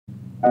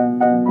O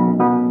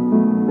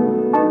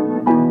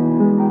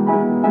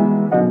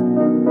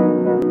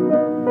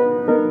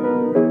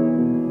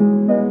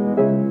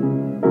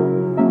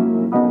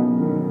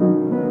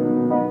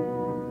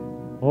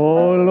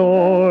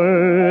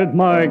Lord,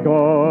 my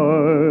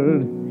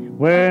God,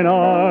 when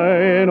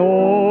I in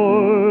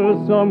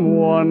awesome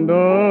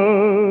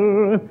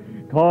wonder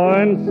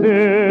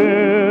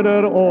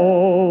consider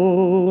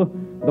all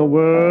the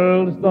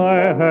worlds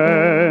thy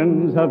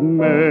hands have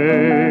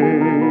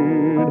made,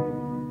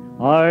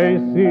 I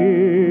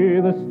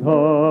see the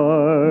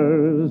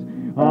stars,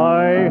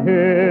 I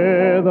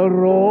hear the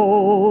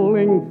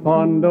rolling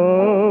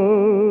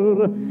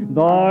thunder,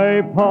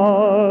 thy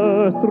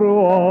path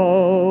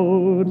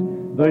throughout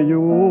the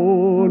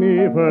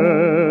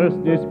universe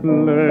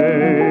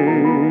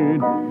displayed.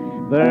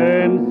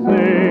 Then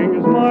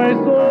sings my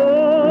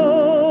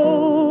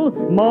soul,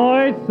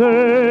 my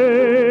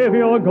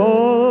Savior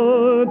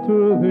God,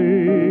 to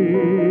thee.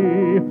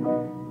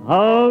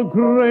 How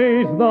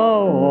great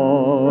thou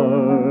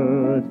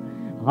art,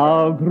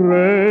 how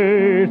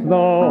great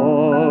thou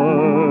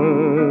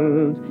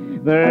art.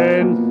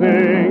 Then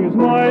sings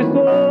my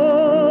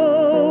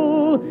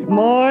soul,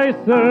 my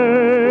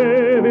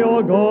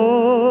Savior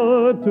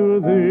God, to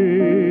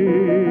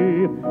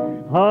thee.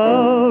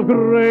 How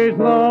great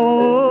thou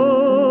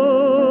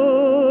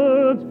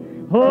art,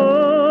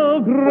 how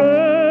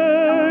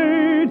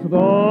great thou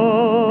art.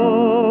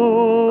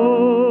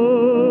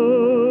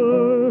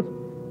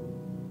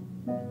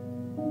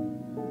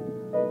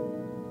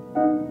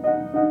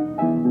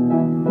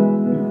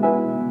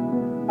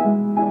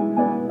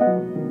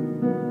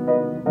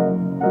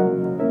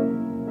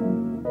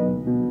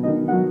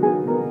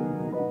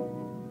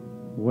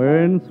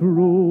 When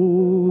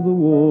through the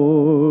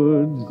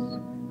woods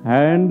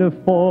and the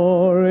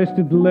forest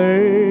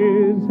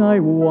glades I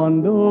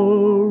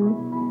wander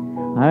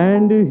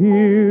and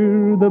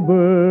hear the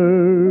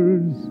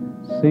birds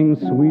sing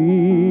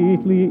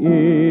sweetly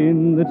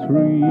in the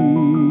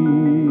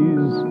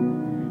trees,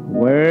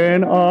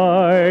 when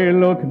I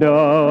look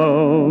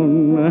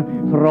down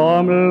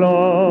from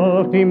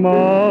lofty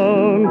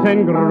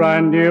mountain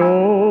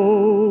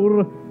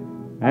grandeur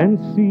and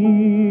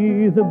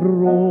see the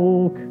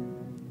brook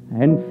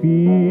and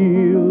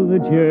feel the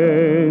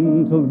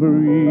gentle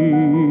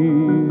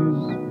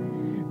breeze,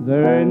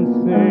 then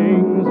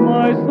sings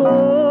my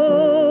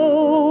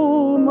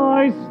soul,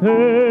 my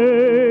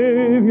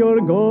Savior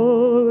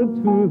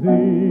God, to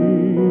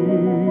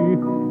thee.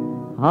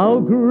 How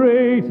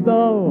great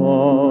thou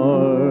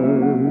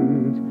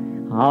art,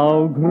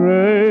 how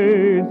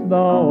great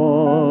thou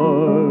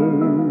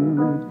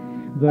art.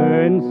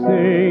 Then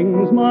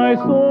sings my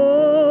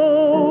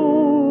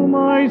soul,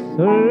 my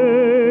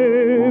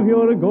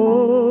Savior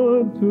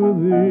God, to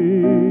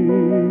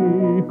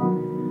thee.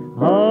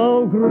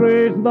 How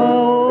great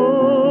thou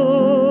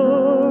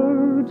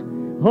art,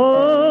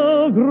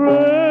 how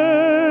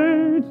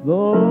great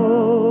thou art.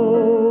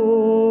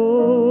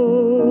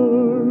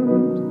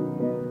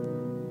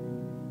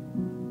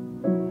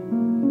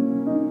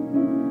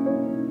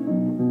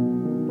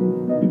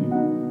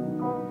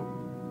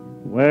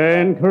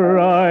 When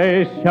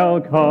Christ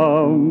shall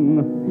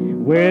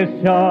come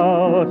with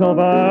shout of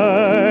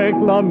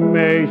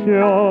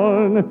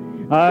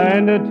acclamation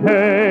and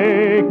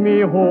take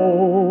me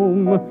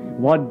home,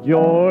 what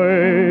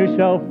joy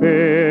shall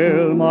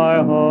fill my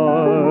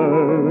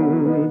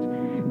heart.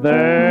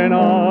 Then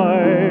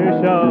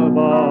I shall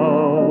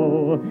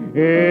bow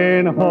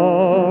in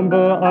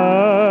humble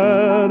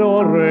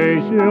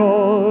adoration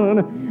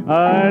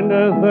and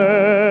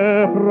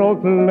there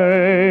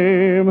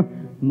proclaim,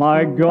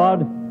 my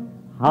God,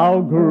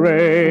 how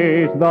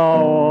great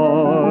thou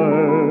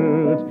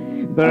art.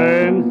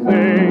 Then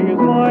sings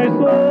my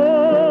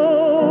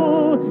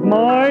soul,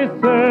 my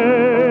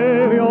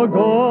Savior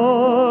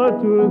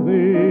God, to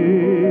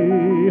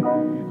thee.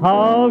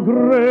 How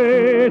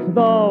great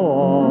thou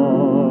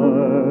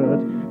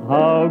art,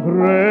 how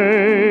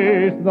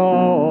great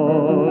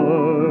thou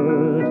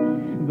art.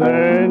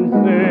 Then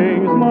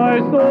sings my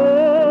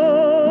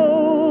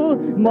soul,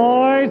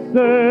 my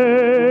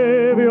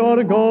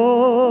Savior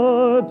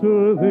God,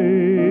 to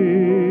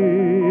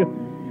thee.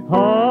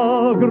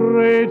 How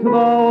great thou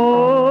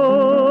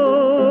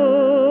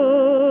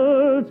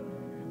art,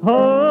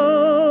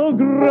 how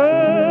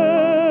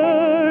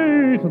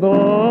great thou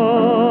art.